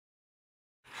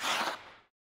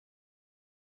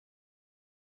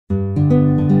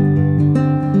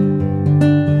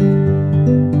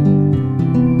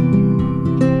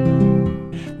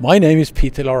My name is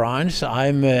Peter Lorange.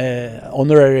 I'm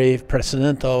Honorary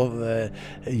President of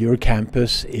your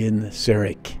campus in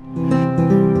Zurich.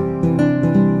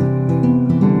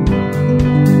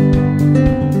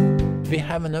 We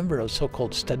have a number of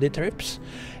so-called study trips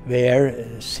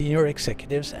where senior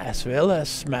executives as well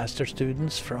as master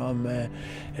students from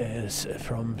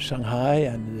Shanghai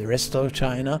and the rest of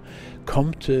China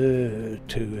come to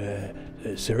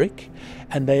Zurich,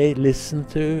 and they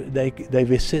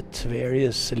visit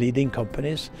various leading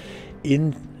companies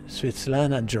in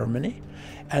Switzerland and Germany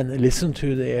and listen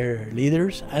to their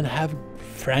leaders and have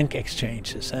frank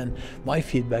exchanges. And my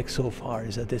feedback so far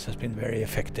is that this has been very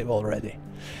effective already.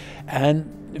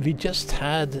 And we just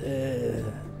had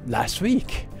last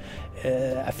week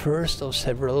a first of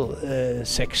several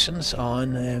sections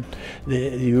on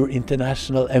your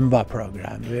international EMBA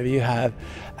program, where you have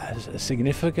a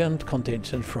significant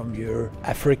contingent from your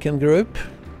African group,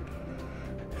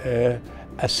 a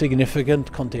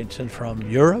significant contingent from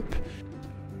Europe,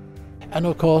 and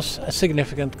of course a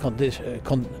significant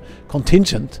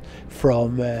contingent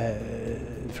from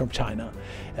China.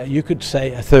 You could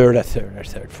say a third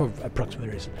for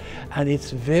approximate reason. And it's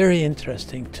very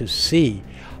interesting to see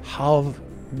how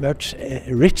much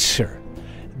richer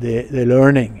the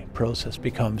learning process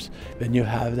becomes when you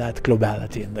have that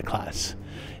globality in the class.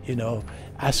 You know,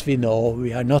 as we know,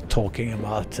 we are not talking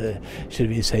about, should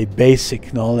we say,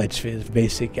 basic knowledge with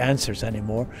basic answers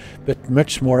anymore, but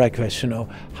much more a question of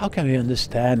how can we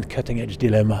understand cutting-edge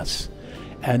dilemmas.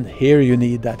 And here you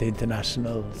need that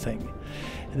international thing.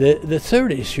 The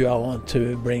third issue I want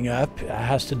to bring up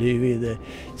has to do with the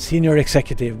senior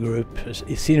executive group,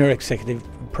 senior executive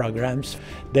programs.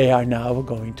 They are now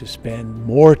going to spend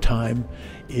more time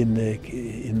in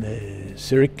the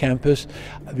Zurich campus.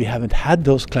 We haven't had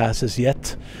those classes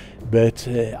yet, but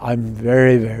I'm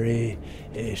very,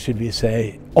 should we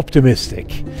say,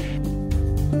 optimistic.